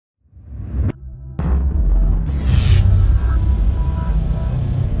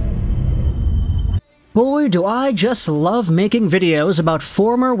boy, do I just love making videos about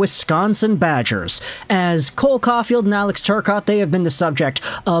former Wisconsin Badgers. As Cole Caulfield and Alex Turcotte, they have been the subject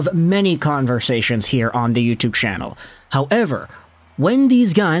of many conversations here on the YouTube channel. However, when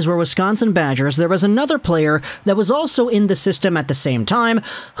these guys were Wisconsin Badgers, there was another player that was also in the system at the same time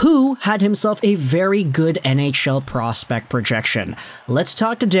who had himself a very good NHL prospect projection. Let's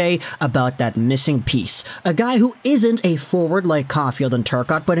talk today about that missing piece. A guy who isn't a forward like Caulfield and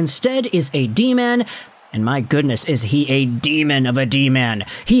Turcotte, but instead is a D-man. And my goodness, is he a demon of a D-man.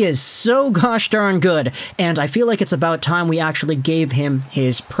 He is so gosh darn good, and I feel like it's about time we actually gave him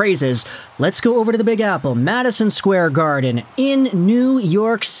his praises. Let's go over to the Big Apple, Madison Square Garden in New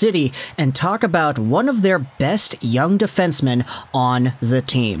York City, and talk about one of their best young defensemen on the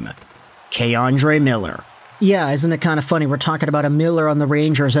team, K'Andre Miller. Yeah, isn't it kind of funny? We're talking about a Miller on the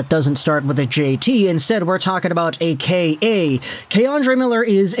Rangers that doesn't start with a JT. Instead, we're talking about a KA. K'Andre Miller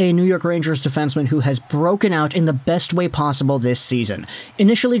is a New York Rangers defenseman who has broken out in the best way possible this season.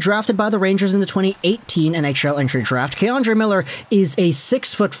 Initially drafted by the Rangers in the 2018 NHL Entry Draft, K'Andre Miller is a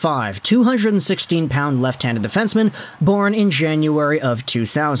 6'5", 216-pound left-handed defenseman born in January of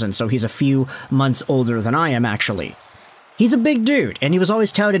 2000, so he's a few months older than I am, actually. He's a big dude, and he was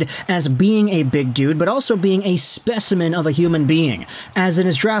always touted as being a big dude, but also being a specimen of a human being. As in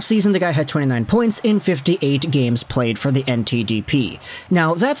his draft season, the guy had 29 points in 58 games played for the NTDP.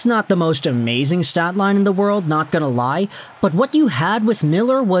 Now, that's not the most amazing stat line in the world, not gonna lie, but what you had with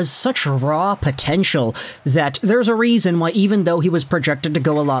Miller was such raw potential that there's a reason why, even though he was projected to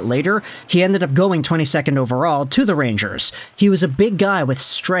go a lot later, he ended up going 22nd overall to the Rangers. He was a big guy with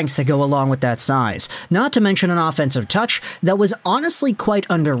strength to go along with that size, not to mention an offensive touch that was honestly quite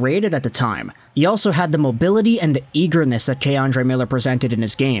underrated at the time. He also had the mobility and the eagerness that K'Andre Miller presented in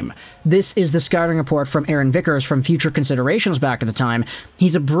his game. This is the scouting report from Aaron Vickers from Future Considerations back at the time.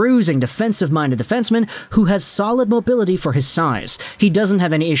 He's a bruising, defensive-minded defenseman who has solid mobility for his size. He doesn't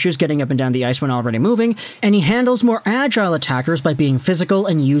have any issues getting up and down the ice when already moving, and he handles more agile attackers by being physical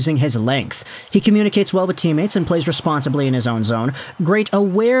and using his length. He communicates well with teammates and plays responsibly in his own zone. Great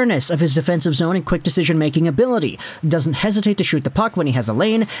awareness of his defensive zone and quick decision-making ability. Doesn't hesitate to shoot the puck when he has a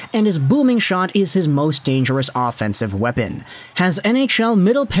lane, and his booming shot is his most dangerous offensive weapon. Has NHL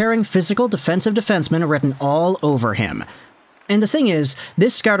middle pairing physical defensive defenseman written all over him. And the thing is,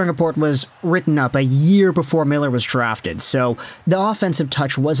 this scouting report was written up a year before Miller was drafted, so the offensive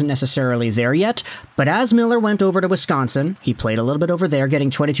touch wasn't necessarily there yet, but as Miller went over to Wisconsin, he played a little bit over there,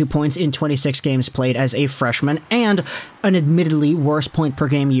 getting 22 points in 26 games played as a freshman, and an admittedly worse point per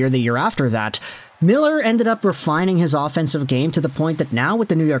game year the year after that. Miller ended up refining his offensive game to the point that now with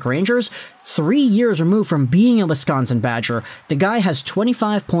the New York Rangers, 3 years removed from being a Wisconsin Badger, the guy has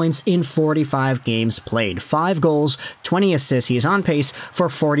 25 points in 45 games played, 5 goals, 20 assists. He is on pace for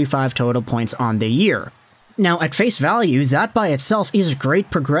 45 total points on the year. Now, at face value, that by itself is great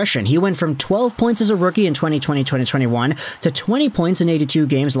progression. He went from 12 points as a rookie in 2020-2021 to 20 points in 82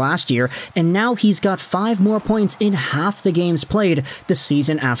 games last year, and now he's got 5 more points in half the games played the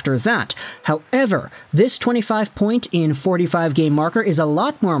season after that. However, this 25 point in 45 game marker is a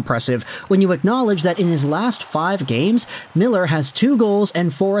lot more impressive when you acknowledge that in his last 5 games, Miller has 2 goals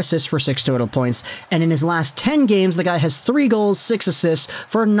and 4 assists for 6 total points, and in his last 10 games, the guy has 3 goals, 6 assists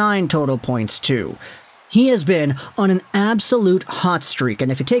for 9 total points too. He has been on an absolute hot streak,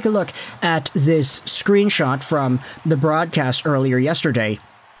 and if you take a look at this screenshot from the broadcast earlier yesterday,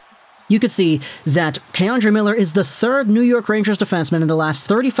 you could see that K'Andre Miller is the 3rd New York Rangers defenseman in the last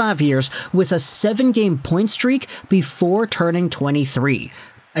 35 years with a 7-game point streak before turning 23.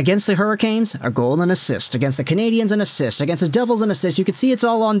 Against the Hurricanes, a goal and an assist. Against the Canadiens, an assist. Against the Devils, an assist. You can see it's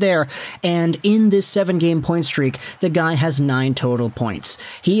all on there. And in this 7-game point streak, the guy has 9 total points.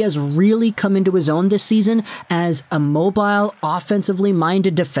 He has really come into his own this season as a mobile, offensively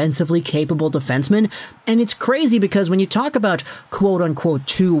minded, defensively capable defenseman. And it's crazy because when you talk about quote-unquote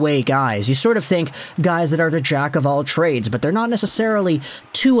two-way guys, you sort of think guys that are the jack of all trades, but they're not necessarily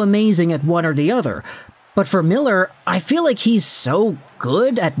too amazing at one or the other. But for Miller, I feel like he's so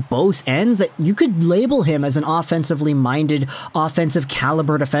good at both ends that you could label him as an offensively minded, offensive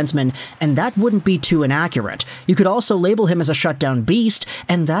caliber defenseman, and that wouldn't be too inaccurate. You could also label him as a shutdown beast,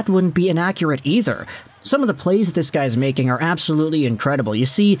 and that wouldn't be inaccurate either. Some of the plays that this guy's making are absolutely incredible. You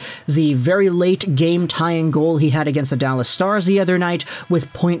see the very late game-tying goal he had against the Dallas Stars the other night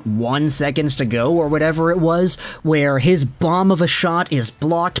with 0.1 seconds to go, or whatever it was, where his bomb of a shot is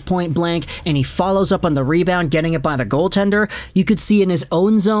blocked point blank, and he follows up on the rebound, getting it by the goaltender. You could see in his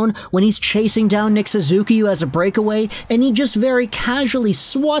own zone when he's chasing down Nick Suzuki, who has a breakaway, and he just very casually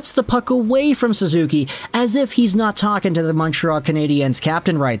swats the puck away from Suzuki, as if he's not talking to the Montreal Canadiens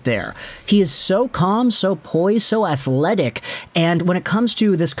captain right there. He is so calm, seems so poised, so athletic, and when it comes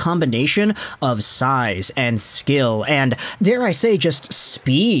to this combination of size and skill and, dare I say, just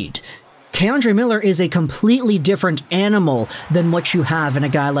speed, K'Andre Miller is a completely different animal than what you have in a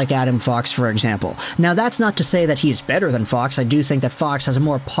guy like Adam Fox, for example. Now, that's not to say that he's better than Fox. I do think that Fox has a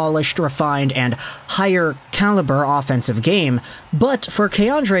more polished, refined, and higher caliber offensive game. But for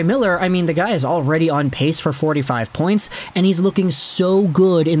K'Andre Miller, I mean, the guy is already on pace for 45 points, and he's looking so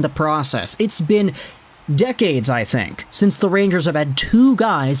good in the process. It's been decades, I think, since the Rangers have had two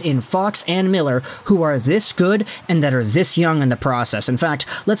guys in Fox and Miller who are this good and that are this young in the process. In fact,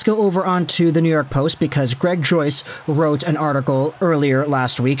 let's go over onto the New York Post because Greg Joyce wrote an article earlier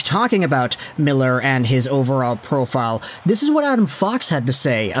last week talking about Miller and his overall profile. This is what Adam Fox had to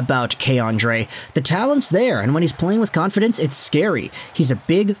say about K'Andre. The talent's there, and when he's playing with confidence, it's scary. He's a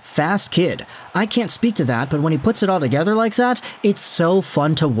big, fast kid. I can't speak to that, but when he puts it all together like that, it's so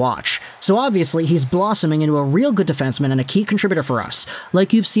fun to watch. So obviously, he's blossoming into a real good defenseman and a key contributor for us,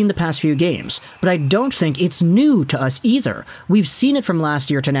 like you've seen the past few games. But I don't think it's new to us either. We've seen it from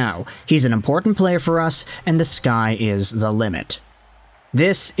last year to now. He's an important player for us, and the sky is the limit.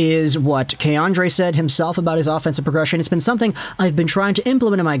 This is what K'Andre said himself about his offensive progression. It's been something I've been trying to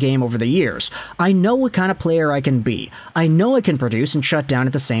implement in my game over the years. I know what kind of player I can be. I know I can produce and shut down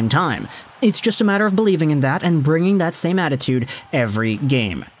at the same time. It's just a matter of believing in that and bringing that same attitude every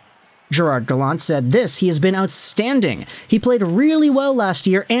game. Gerard Gallant said this: he has been outstanding. He played really well last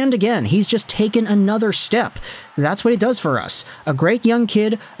year, and again, he's just taken another step. That's what he does for us. A great young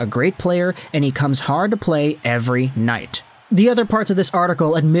kid, a great player, and he comes hard to play every night. The other parts of this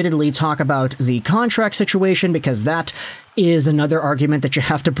article admittedly talk about the contract situation because that is another argument that you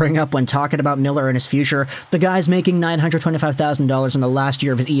have to bring up when talking about Miller and his future. The guy's making $925,000 in the last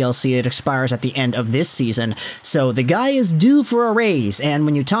year of his ELC. It expires at the end of this season. So the guy is due for a raise. And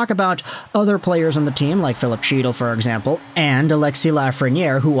when you talk about other players on the team, like Philip Cheadle, for example, and Alexis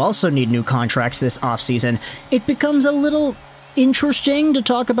Lafreniere, who also need new contracts this offseason, it becomes a little interesting to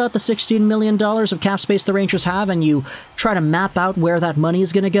talk about the $16 million of cap space the Rangers have, and you try to map out where that money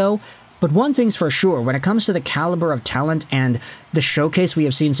is going to go. But one thing's for sure, when it comes to the caliber of talent and the showcase we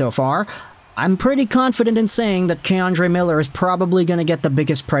have seen so far, I'm pretty confident in saying that K'Andre Miller is probably going to get the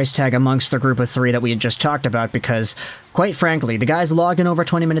biggest price tag amongst the group of three that we had just talked about because, quite frankly, the guy's logging over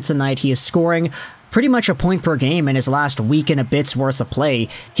 20 minutes a night. He is scoring pretty much a point per game in his last week and a bit's worth of play.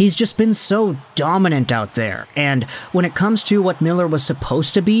 He's just been so dominant out there. And when it comes to what Miller was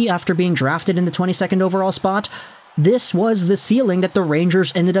supposed to be after being drafted in the 22nd overall spot, this was the ceiling that the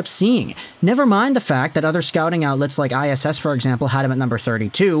Rangers ended up seeing. Never mind the fact that other scouting outlets like ISS, for example, had him at number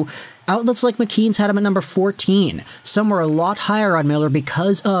 32. Outlets like McKeen's had him at number 14. Some were a lot higher on Miller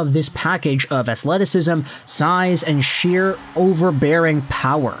because of this package of athleticism, size, and sheer overbearing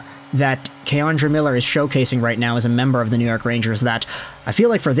power that K'Andre Miller is showcasing right now as a member of the New York Rangers, that I feel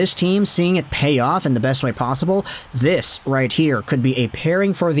like for this team, seeing it pay off in the best way possible, this right here could be a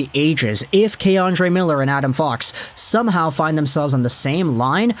pairing for the ages if K'Andre Miller and Adam Fox somehow find themselves on the same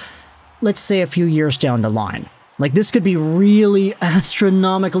line, let's say a few years down the line. Like, this could be really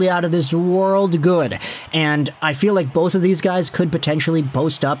astronomically out of this world good, and I feel like both of these guys could potentially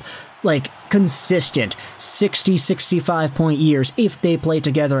boast up like consistent 60-65 point years if they play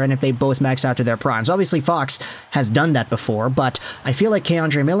together and if they both max out to their primes. Obviously, Fox has done that before, but I feel like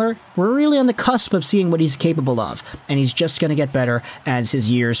K'Andre Miller, we're really on the cusp of seeing what he's capable of, and he's just going to get better as his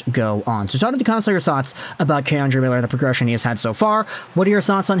years go on. So talk to the comments on your thoughts about K'Andre Miller and the progression he has had so far. What are your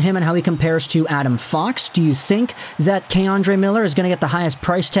thoughts on him and how he compares to Adam Fox? Do you think that K'Andre Miller is going to get the highest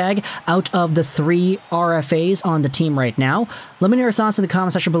price tag out of the three RFAs on the team right now? Let me know your thoughts in the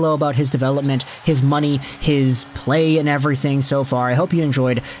comment section below about his development, his money, his play, and everything so far. I hope you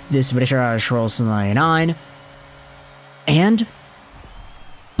enjoyed this video. Juraj rolls 99, and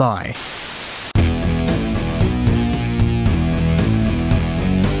bye.